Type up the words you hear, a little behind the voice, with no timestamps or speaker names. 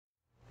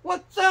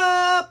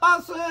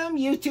awesome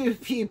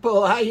YouTube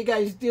people. How you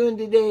guys doing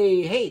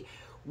today? Hey,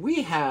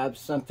 we have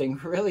something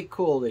really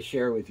cool to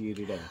share with you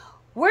today.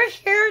 We're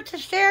here to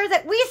share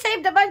that we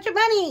saved a bunch of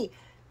money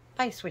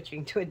by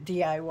switching to a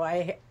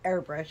DIY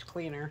airbrush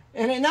cleaner.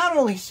 And it not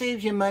only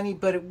saves you money,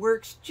 but it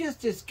works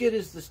just as good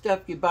as the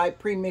stuff you buy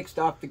pre-mixed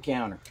off the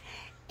counter.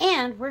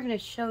 And we're going to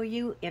show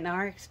you in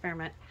our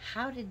experiment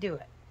how to do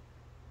it.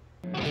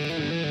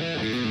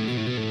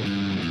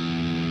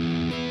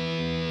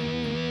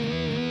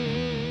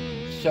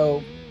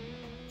 So,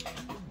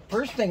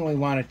 first thing we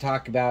want to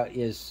talk about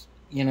is,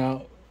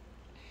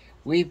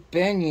 we've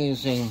been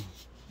using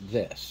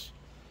this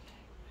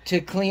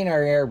to clean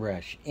our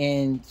airbrush.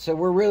 And so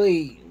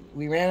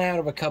we ran out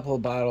of a couple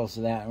of bottles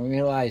of that and we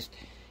realized,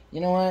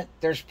 you know what,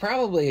 there's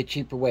probably a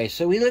cheaper way.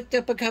 So we looked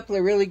up a couple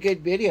of really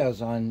good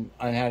videos on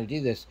how to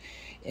do this.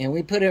 And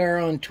we put our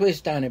own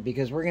twist on it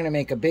because we're going to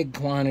make a big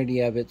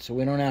quantity of it so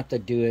we don't have to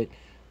do it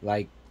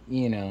like,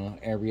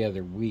 every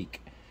other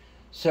week.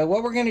 So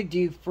what we're going to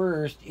do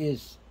first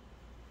is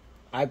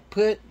I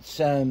put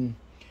some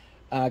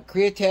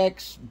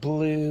Createx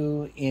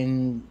blue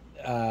in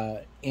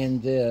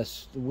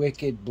this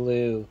Wicked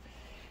Blue,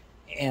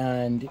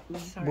 and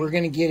we're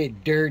going to get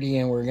it dirty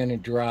and we're going to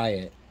dry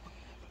it.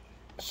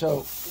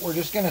 So we're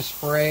just going to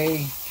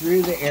spray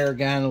through the air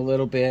gun a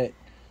little bit.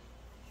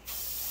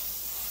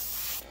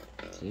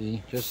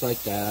 See, just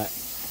like that.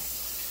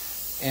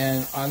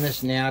 And on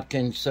this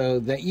napkin so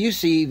that you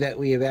see that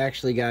we have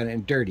actually got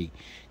it dirty.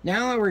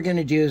 Now what we're going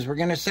to do is we're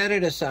going to set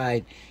it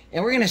aside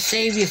and we're going to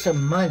save you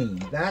some money.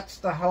 That's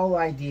the whole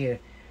idea.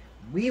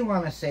 We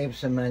want to save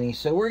some money.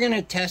 So we're going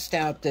to test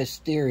out this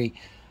theory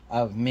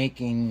of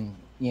making,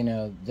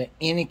 the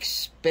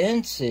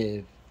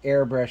inexpensive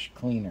airbrush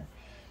cleaner.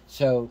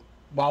 So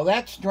while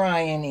that's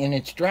drying, and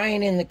it's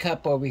drying in the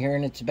cup over here,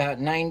 and it's about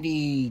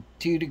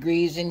 92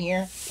 degrees in here.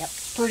 Yep.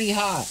 It's pretty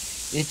hot.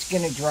 It's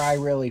going to dry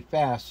really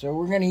fast. So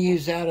we're going to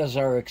use that as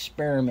our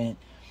experiment.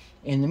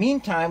 In the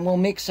meantime, we'll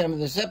mix some of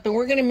this up, and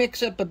we're going to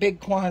mix up a big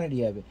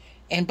quantity of it.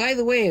 And by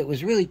the way, it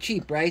was really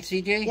cheap, right,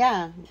 CJ?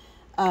 Yeah.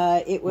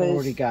 It was... We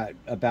already got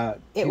about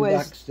 $2 there. It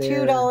was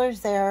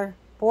 $2 there,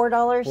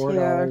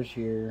 $4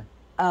 here.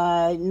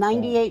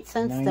 98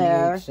 cents 98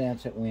 there. 98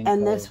 cents at Winco.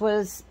 And this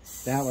was...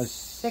 That was...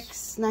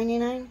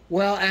 $6.99?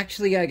 Well,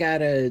 actually, I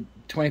got a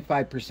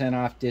 25%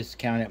 off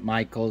discount at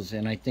Michael's,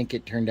 and I think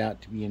it turned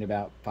out to be in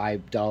about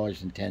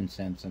 $5.10,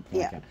 something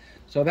like that.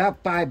 So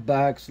about $5,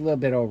 a little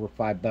bit over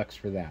 $5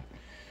 for that.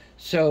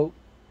 So,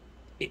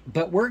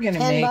 but we're going to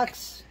make...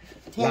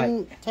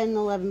 $10, 10,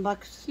 11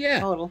 bucks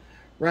total.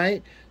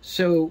 Right?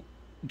 So,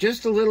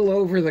 just a little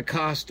over the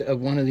cost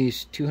of one of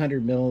these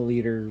 200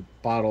 milliliter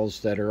bottles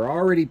that are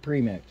already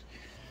pre-mixed.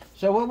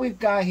 So what we've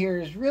got here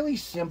is really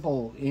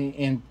simple,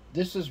 and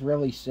this is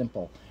really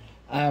simple.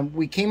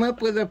 We came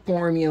up with a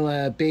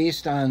formula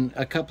based on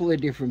a couple of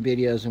different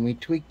videos, and we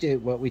tweaked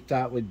it what we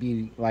thought would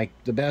be like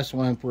the best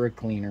one for a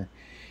cleaner.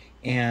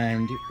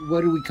 And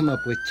what did we come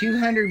up with?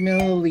 200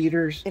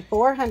 milliliters.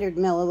 400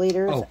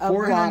 milliliters of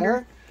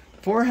water.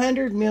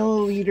 400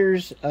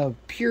 milliliters of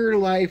Pure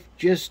Life,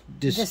 just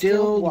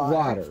distilled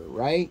water,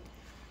 right?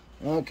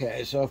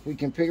 Okay, so if we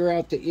can figure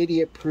out the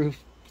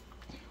idiot-proof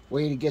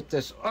way to get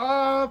this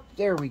off.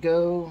 There we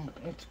go.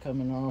 It's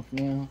coming off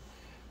now.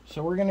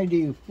 So we're going to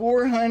do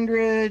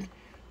 400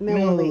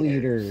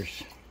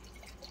 milliliters.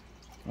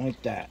 Like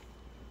that.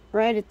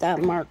 Right at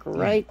that mark,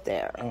 right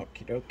there.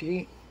 Okie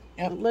dokie.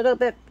 Yep. A little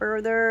bit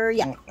further,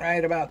 yeah.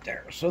 Right about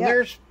there. So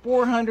there's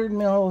 400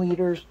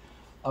 milliliters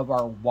of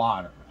our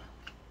water.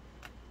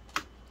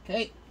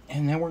 Okay,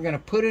 and then we're going to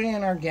put it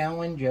in our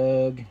gallon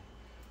jug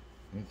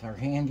with our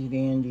handy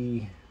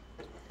dandy.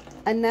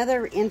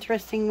 Another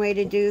interesting way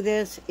to do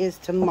this is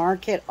to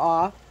mark it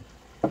off.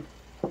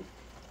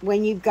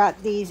 When you've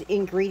got these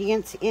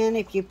ingredients in,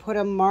 if you put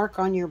a mark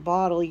on your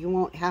bottle, you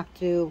won't have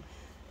to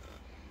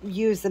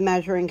use the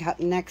measuring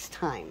cup next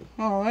time.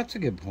 Oh, that's a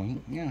good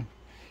point, yeah.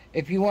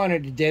 If you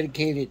wanted to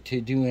dedicate it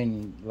to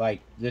doing,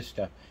 like, this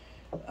stuff.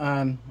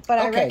 But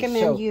I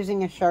recommend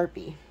using a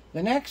Sharpie.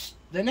 The next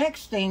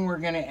thing we're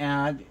going to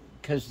add,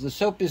 because the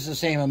soap is the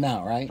same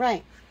amount, right?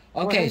 Right.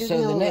 Okay,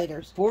 so the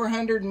next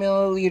 400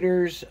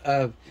 milliliters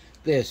of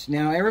this.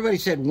 Now, everybody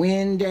said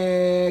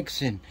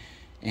Windex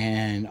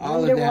and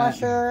all of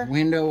that.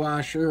 Window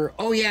washer.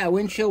 Oh, yeah,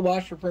 windshield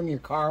washer from your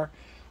car,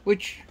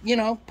 which,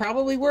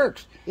 probably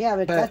works. Yeah,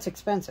 but that's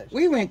expensive.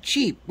 We went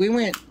cheap. We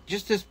went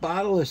just this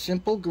bottle of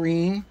Simple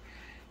Green,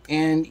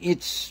 and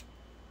it's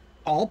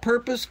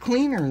all-purpose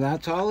cleaner.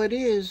 That's all it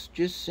is,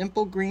 just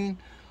Simple Green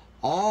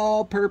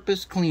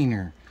all-purpose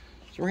cleaner.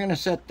 So we're going to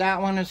set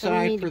that one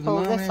aside for the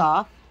moment. Pull this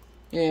off.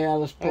 Yeah,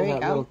 let's pull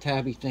that little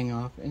tabby thing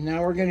off. And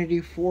now we're going to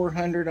do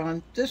 400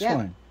 on this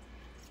one.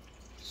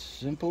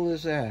 Simple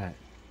as that.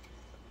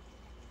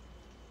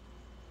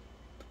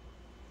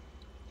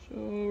 So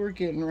we're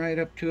getting right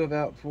up to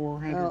about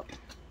 400.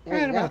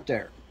 Right about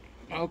there.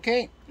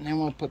 Okay, and then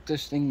we'll put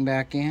this thing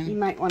back in. You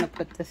might want to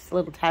put this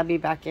little tabby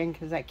back in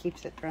because that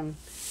keeps it from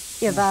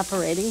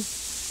evaporating.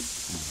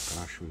 Oh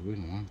gosh, we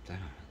wouldn't want that.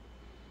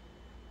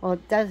 Well,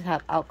 it does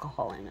have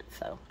alcohol in it,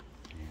 so.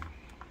 Yeah.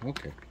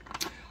 Okay.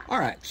 All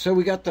right, so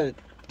we got the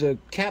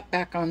cap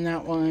back on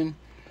that one.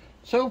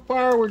 So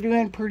far, we're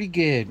doing pretty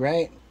good,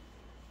 right?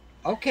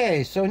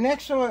 Okay, so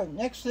next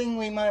thing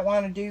we might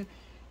want to do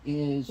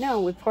is...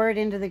 No, we pour it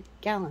into the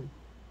gallon.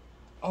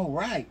 Oh,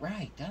 right,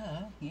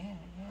 duh, yeah.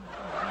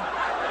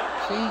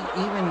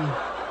 See, even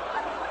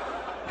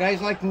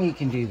guys like me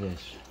can do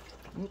this.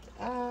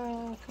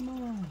 Ah, come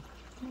on,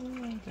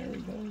 there we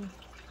go.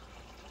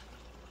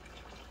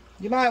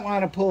 You might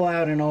want to pull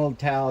out an old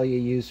towel you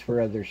use for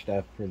other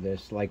stuff for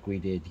this, like we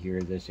did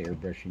here, this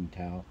airbrushing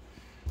towel.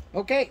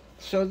 Okay,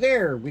 so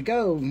there we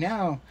go.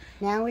 Now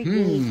we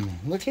need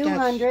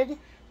 200.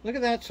 Look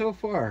at that so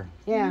far.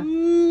 Yeah.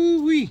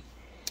 Ooh-wee.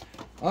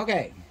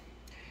 Okay.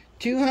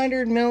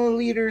 200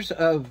 milliliters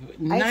of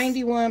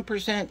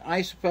 91%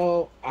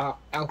 isopropyl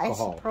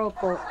alcohol.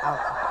 Isopropyl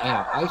alcohol.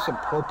 Yeah,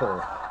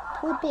 isopropyl.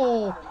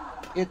 Purple.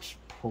 It's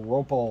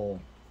propyl.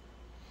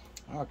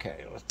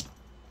 Okay, let's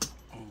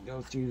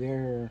go through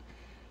there.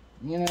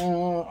 You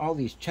know, all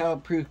these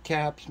child-proof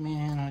caps,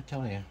 man, I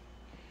tell you.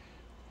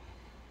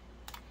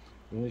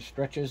 Really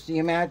stretches the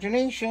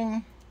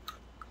imagination.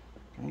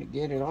 Trying to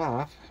get it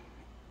off.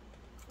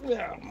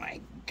 Oh my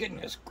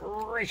goodness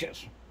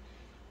gracious.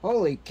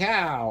 Holy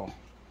cow.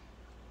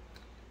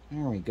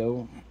 There we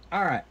go.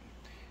 Alright.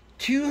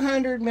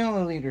 200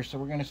 milliliters. So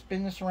we're going to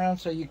spin this around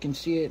so you can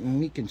see it and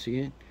we can see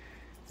it.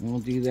 And we'll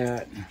do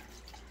that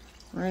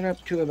right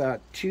up to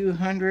about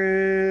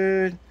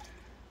 200.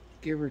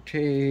 Give or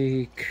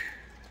take.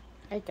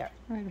 Right there.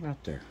 Right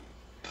about there.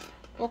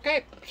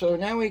 Okay. So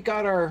now we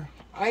got our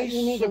ice.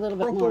 You need a little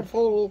bit more.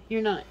 Full.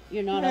 You're not all the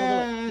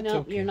way. No,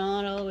 okay. You're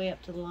not all the way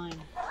up to the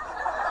line.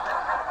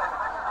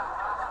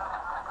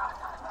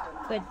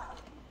 Good.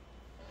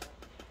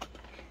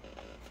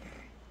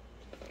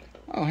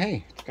 Oh,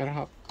 hey, got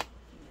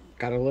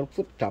a little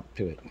flip top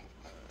to it.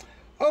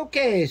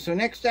 Okay, so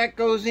next that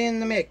goes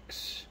in the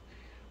mix.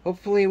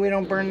 Hopefully we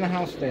don't burn the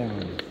house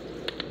down.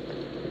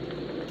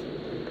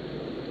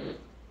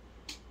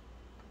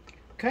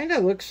 Kind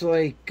of looks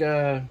like,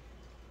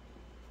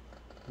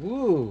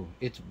 ooh,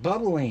 it's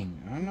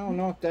bubbling. I don't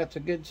know if that's a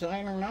good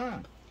sign or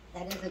not.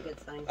 That is a good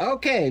sign.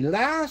 Okay,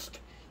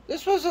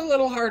 this was a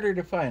little harder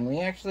to find.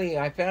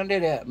 I found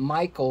it at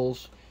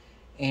Michael's,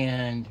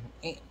 and,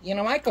 you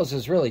know, Michael's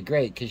is really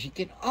great because you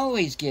can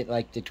always get,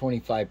 like, the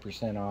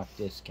 25% off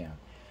discount.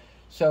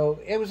 So,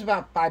 it was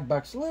about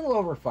 $5, a little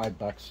over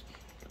 $5.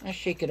 I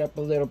shake it up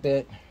a little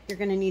bit. You're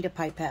going to need a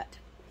pipette.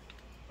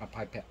 A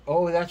pipette.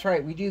 Oh, that's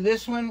right. We do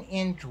this one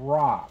in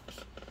drops.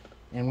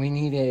 And we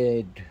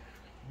needed,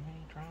 how many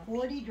drops?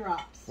 40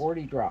 drops.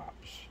 40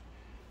 drops.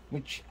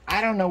 Which,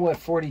 I don't know what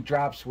 40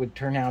 drops would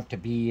turn out to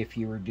be if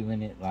you were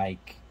doing it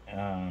like,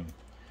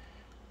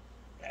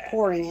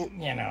 pouring it.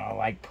 You know,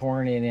 like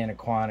pouring it in a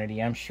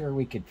quantity. I'm sure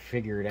we could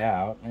figure it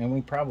out, and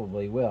we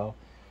probably will.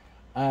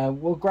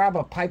 We'll grab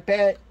a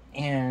pipette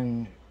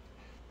and...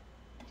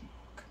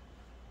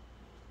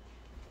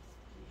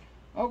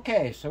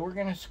 Okay, so we're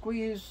going to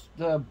squeeze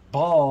the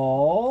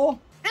ball.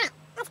 This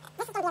is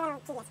going to be a little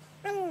tedious.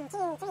 1, 2,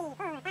 3,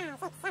 4, 5,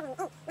 6, 7, 8,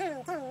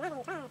 9, 10,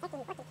 11, 12,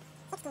 13, 14,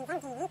 16,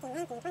 17, 18,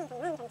 19, 20,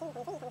 21, 22, 23,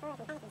 24,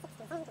 25, 26,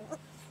 27, 28,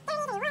 30,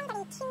 31,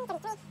 32,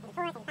 33,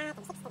 34, 35,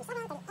 36, 37,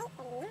 38,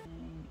 39.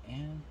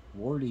 And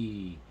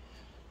 40.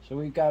 So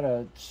we've got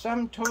a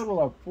sum total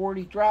of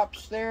 40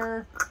 drops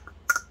there.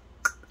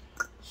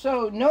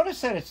 So notice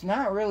that it's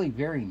not really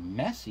very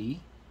messy.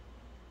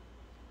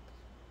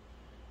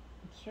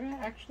 It's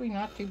actually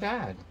not too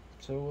bad.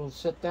 So we'll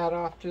set that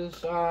off to the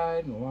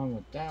side and along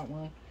with that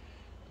one.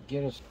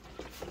 Get us.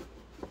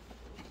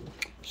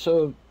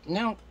 So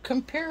now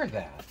compare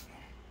that.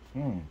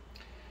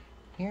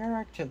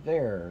 Here to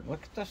there.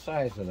 Look at the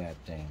size of that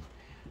thing.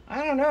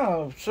 I don't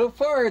know. So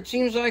far it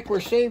seems like we're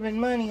saving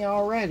money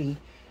already.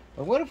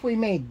 But what if we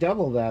made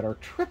double that or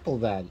triple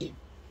that?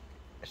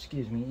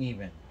 Excuse me,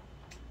 even.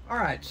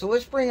 Alright, so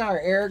let's bring our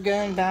air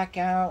gun back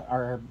out,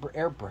 our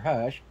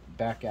airbrush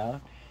back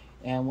out,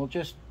 and we'll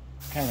just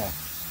kind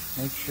of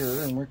make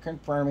sure, and we're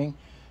confirming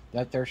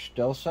that there's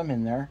still some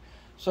in there.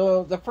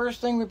 So the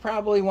first thing we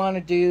probably want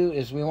to do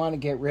is we want to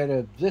get rid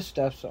of this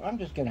stuff. So I'm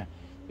just going to,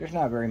 there's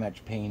not very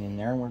much paint in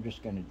there. We're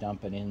just going to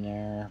dump it in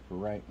there for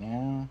right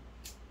now.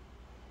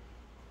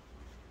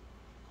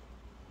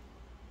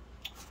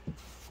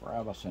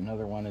 Grab us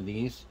another one of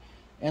these.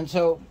 And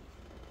so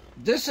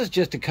this is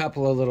just a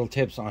couple of little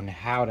tips on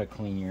how to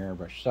clean your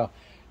airbrush. So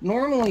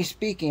normally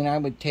speaking, I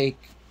would take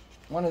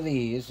one of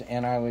these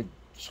and I would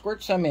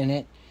squirt some in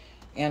it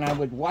and I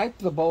would wipe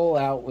the bowl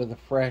out with a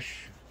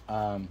fresh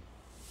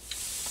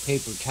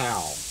paper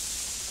towel.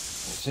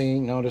 See,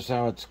 notice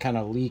how it's kind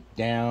of leaked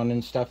down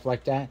and stuff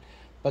like that.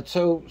 But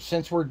so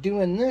since we're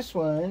doing this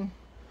one,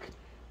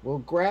 we'll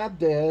grab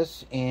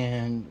this,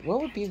 and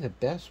what would be the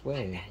best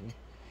way?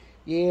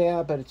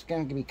 Yeah, but it's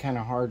going to be kind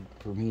of hard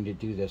for me to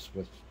do this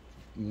with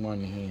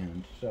one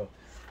hand. So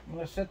I'm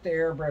going to set the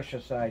airbrush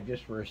aside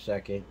just for a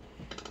second.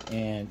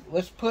 And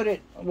let's put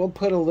it, we'll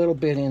put a little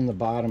bit in the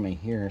bottom of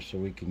here so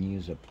we can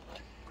use a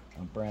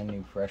brand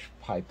new fresh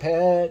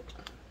pipette.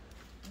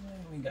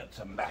 And we got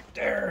some back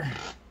there.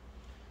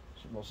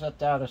 So we'll set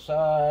that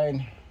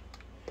aside.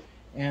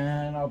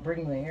 And I'll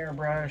bring the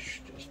airbrush,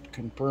 just to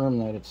confirm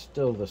that it's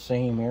still the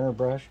same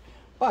airbrush.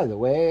 By the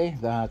way,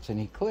 that's an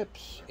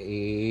Eclipse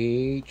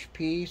HPCS.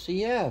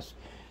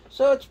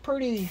 So it's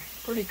pretty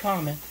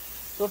common.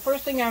 So the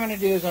first thing I'm going to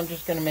do is I'm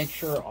just going to make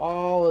sure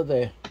all of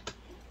the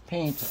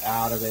paint's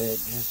out of it.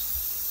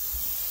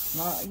 Just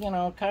not, you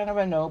know, kind of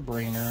a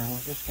no-brainer.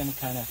 We're just going to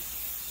kind of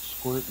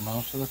squirt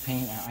most of the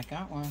paint out. I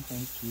got one,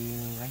 thank you,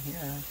 right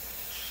here.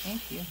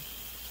 Thank you.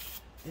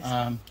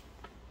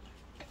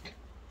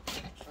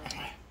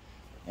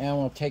 And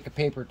we'll take a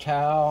paper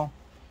towel,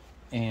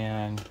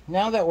 and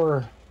now that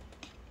we're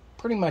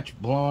pretty much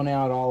blown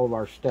out all of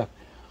our stuff,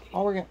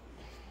 all we're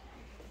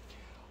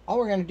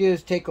gonna do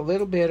is take a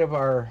little bit of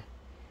our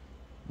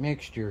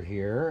mixture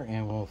here,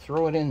 and we'll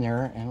throw it in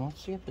there, and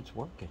let's see if it's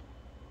working.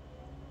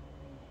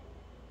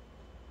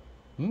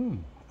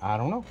 I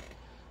don't know.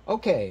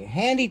 Okay,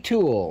 handy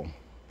tool.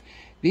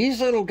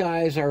 These little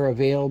guys are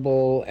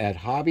available at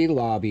Hobby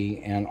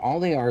Lobby, and all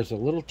they are is a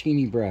little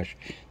teeny brush.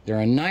 They're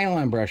a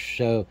nylon brush,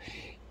 so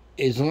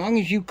as long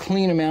as you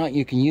clean them out,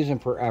 you can use them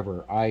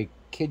forever. I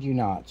kid you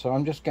not. So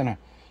I'm just going to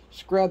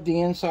scrub the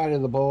inside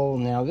of the bowl.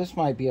 Now, this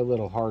might be a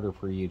little harder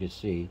for you to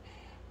see,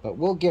 but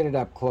we'll get it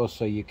up close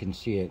so you can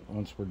see it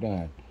once we're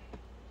done.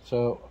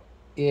 So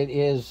it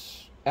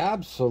is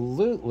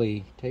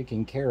absolutely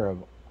taking care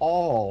of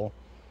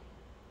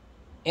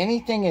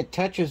anything it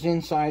touches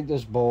inside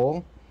this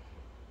bowl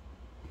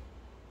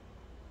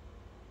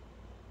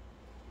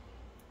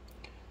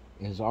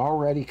is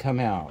already come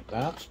out.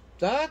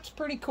 That's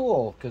pretty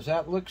cool, because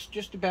that looks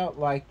just about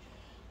like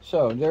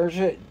so. There's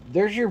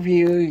your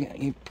view.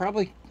 You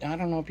probably, I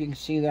don't know if you can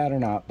see that or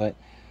not, but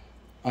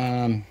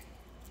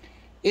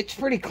it's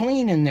pretty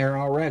clean in there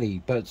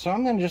already. But so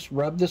I'm going to just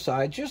rub the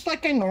sides just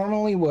like I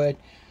normally would.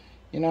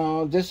 You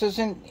know, this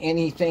isn't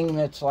anything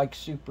that's like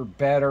super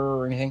better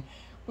or anything.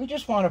 We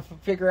just want to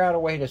figure out a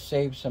way to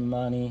save some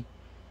money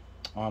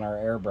on our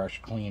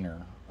airbrush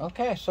cleaner.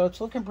 Okay, so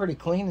it's looking pretty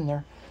clean in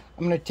there.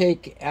 I'm going to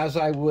take, as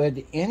I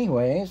would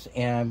anyways,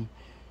 and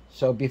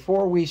so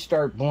before we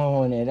start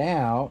blowing it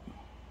out,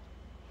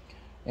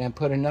 and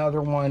put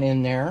another one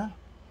in there,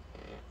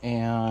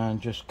 and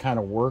just kind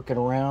of work it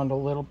around a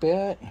little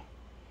bit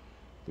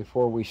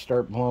before we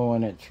start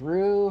blowing it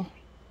through.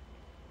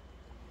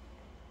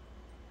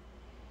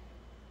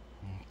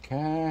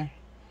 Okay,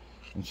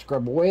 and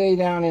scrub way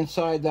down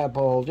inside that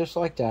bowl, just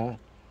like that.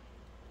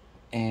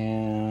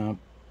 And I'm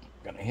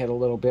going to hit a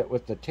little bit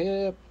with the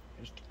tip,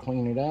 just to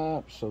clean it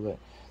up, so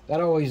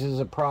that always is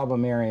a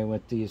problem area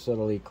with these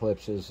little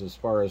Eclipses as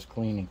far as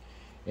cleaning.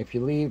 If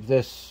you leave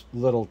this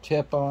little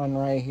tip on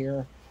right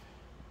here,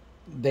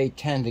 they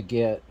tend to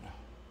get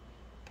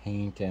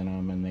paint in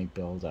them and they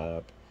build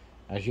up,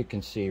 as you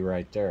can see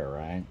right there,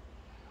 right?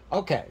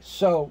 Okay,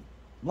 so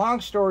long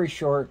story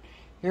short,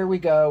 here we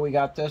go. We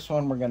got this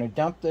one. We're going to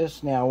dump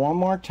this now one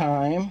more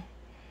time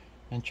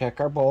and check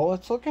our bowl.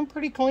 It's looking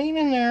pretty clean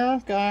in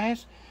there,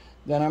 guys.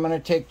 Then I'm going to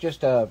take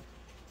just a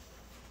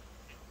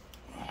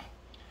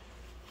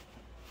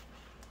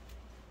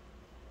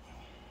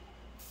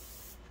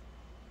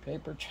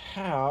paper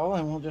towel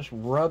and we'll just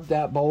rub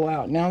that bowl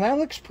out. Now that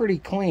looks pretty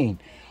clean.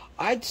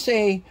 I'd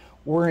say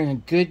we're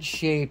in good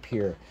shape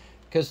here,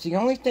 because the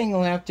only thing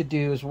we'll have to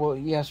do is, well,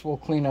 yes, we'll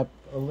clean up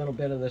a little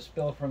bit of the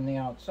spill from the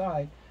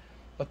outside,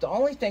 but the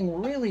only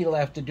thing really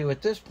left to do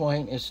at this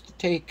point is to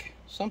take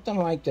something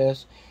like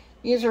this.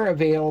 These are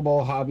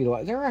available Hobby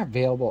Lobby. They're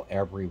available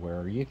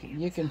everywhere. You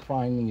can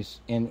find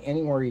these in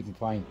anywhere you can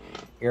find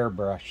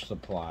airbrush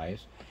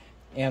supplies.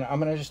 And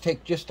I'm going to just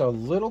take just a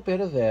little bit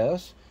of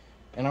this,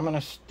 and I'm going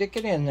to stick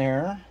it in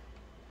there.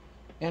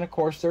 And of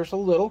course there's a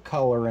little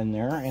color in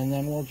there, and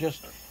then we'll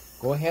just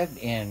go ahead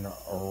and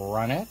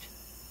run it.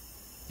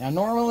 Now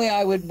normally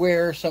I would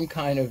wear some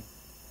kind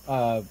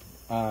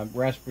of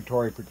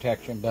respiratory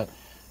protection, but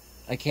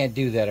I can't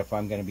do that if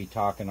I'm going to be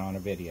talking on a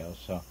video.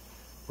 So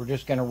we're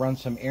just going to run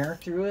some air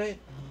through it.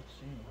 Let's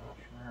see,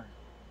 make sure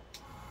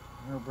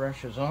our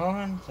airbrush is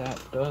on. That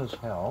does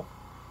help.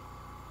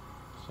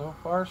 So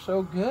far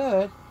so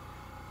good.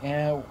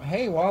 And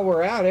hey, while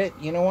we're at it,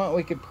 you know what?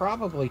 We could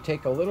probably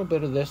take a little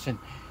bit of this and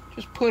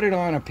just put it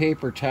on a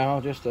paper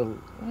towel, just a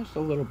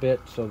little bit,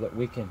 so that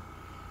we can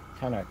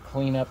kind of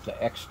clean up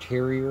the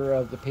exterior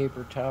of the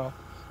paper towel.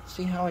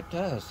 See how it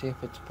does. See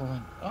if it's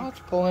pulling. Oh,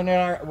 it's pulling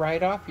it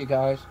right off, you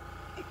guys.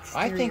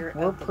 I think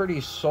we're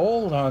pretty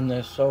sold on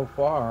this so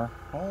far.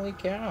 Holy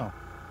cow.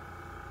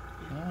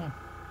 Yeah.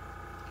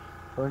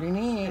 Pretty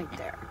neat. Right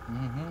there.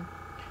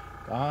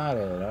 Got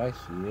it. I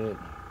see it.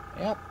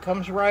 Yep,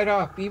 comes right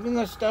off. Even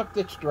the stuff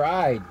that's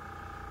dried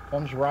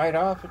comes right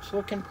off. It's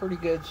looking pretty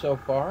good so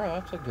far.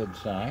 That's a good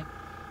sign.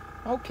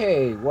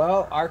 Okay,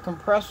 well, our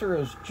compressor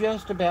is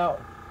just about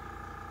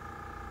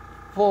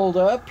full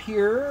up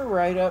here,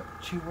 right up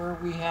to where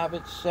we have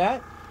it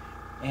set.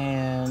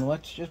 And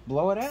let's just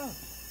blow it out.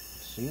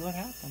 See what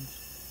happens.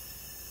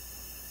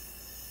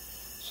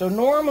 So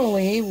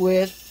normally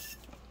with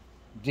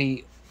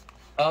the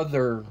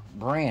other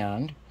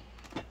brand,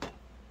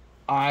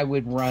 I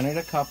would run it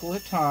a couple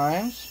of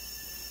times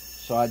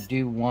So I'd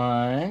do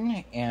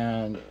one,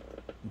 and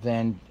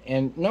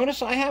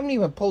notice I haven't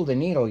even pulled the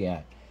needle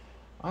yet.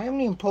 I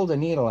haven't even pulled the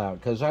needle out,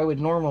 because I would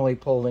normally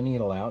pull the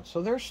needle out.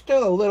 So there's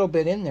still a little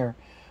bit in there.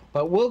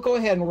 But we'll go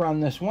ahead and run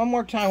this one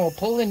more time. We'll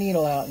pull the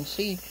needle out and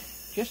see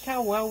just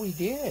how well we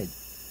did.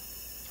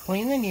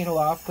 Clean the needle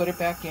off, put it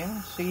back in,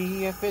 and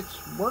see if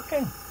it's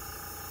working.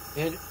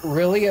 It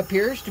really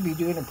appears to be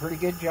doing a pretty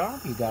good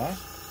job, you guys.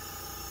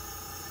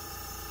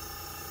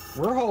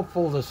 We're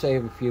hopeful to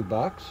save a few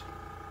bucks.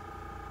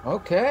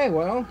 Okay,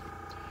 well,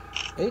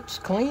 it's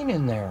clean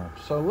in there.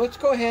 So let's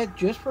go ahead,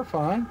 just for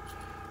fun,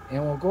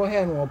 and we'll go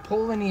ahead and we'll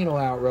pull the needle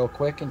out real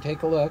quick and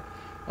take a look.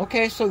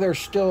 Okay, so there's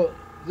still,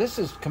 this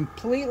is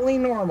completely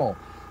normal.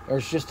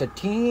 There's just a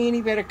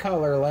teeny bit of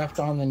color left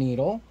on the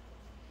needle.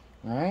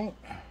 All right.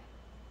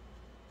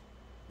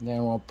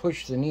 Then we'll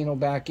push the needle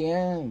back in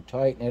and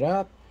tighten it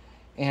up.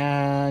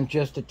 And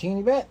just a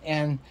teeny bit.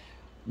 And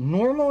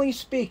normally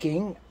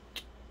speaking,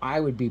 I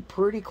would be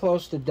pretty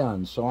close to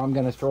done. So I'm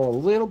going to throw a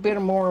little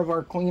bit more of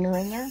our cleaner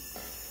in there.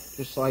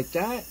 Just like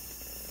that.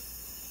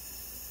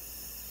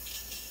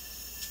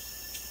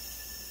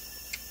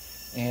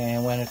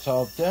 And when it's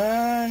all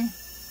done,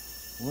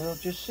 we'll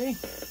just see.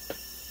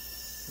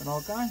 Is it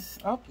all gone?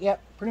 Oh,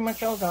 yep, pretty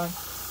much all gone.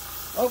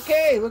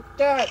 Okay, look at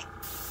that.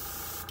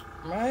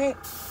 Right?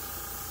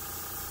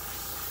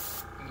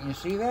 You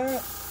see that?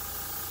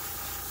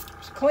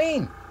 It's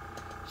clean.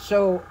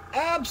 So,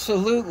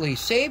 absolutely,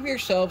 save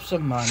yourself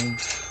some money.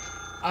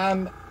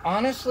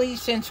 Honestly,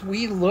 since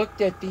we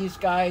looked at these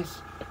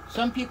guys,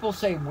 some people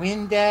say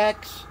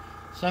Windex,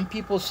 some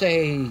people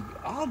say...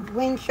 Oh,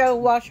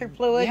 windshield washer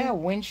fluid. Yeah,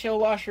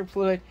 windshield washer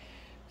fluid.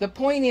 The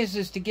point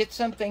is to get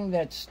something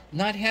that's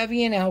not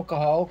heavy in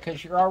alcohol,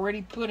 because you're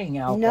already putting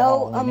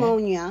alcohol in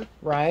ammonia. it,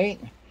 right?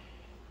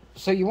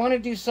 So you want to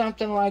do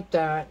something like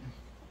that.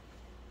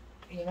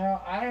 You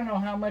know, I don't know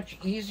how much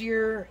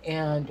easier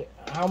and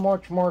how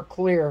much more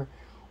clear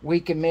we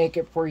can make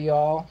it for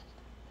y'all.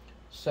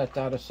 Set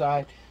that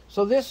aside.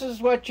 So this is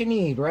what you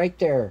need right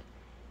there.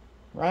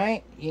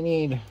 Right? You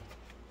need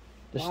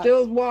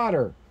distilled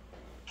water.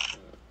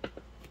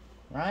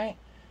 Right?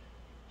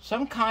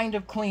 Some kind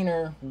of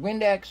cleaner.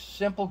 Windex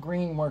Simple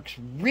Green works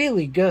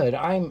really good.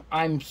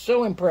 I'm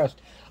so impressed.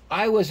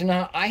 I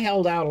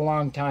held out a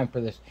long time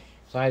for this.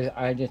 So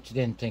I just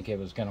didn't think it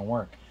was going to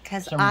work.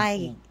 Because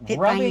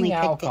rubbing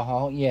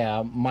alcohol,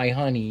 yeah, my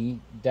honey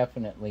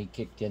definitely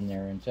kicked in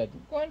there and said,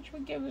 why don't you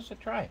give this a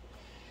try?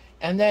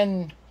 And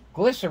then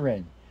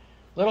glycerin.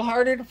 A little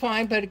harder to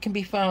find, but it can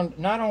be found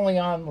not only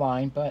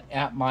online, but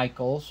at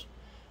Michael's.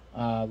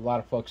 A lot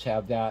of folks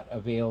have that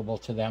available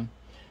to them.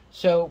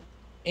 So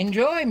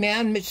enjoy,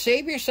 man.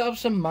 Save yourself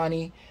some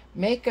money.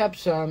 Make up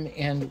some.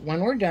 And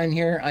when we're done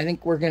here, I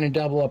think we're going to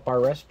double up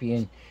our recipe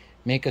and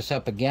make us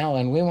up a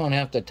gallon. We won't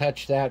have to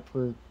touch that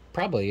for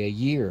probably a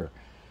year.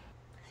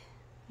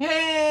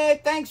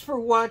 Hey, thanks for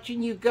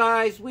watching, you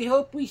guys. We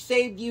hope we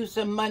saved you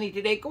some money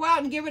today. Go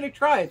out and give it a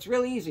try. It's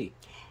really easy.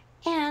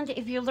 And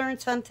if you learned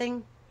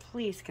something,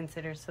 please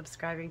consider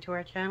subscribing to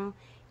our channel.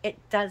 It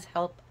does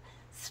help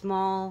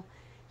small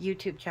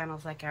YouTube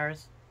channels like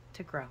ours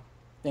to grow.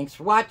 Thanks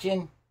for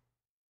watching.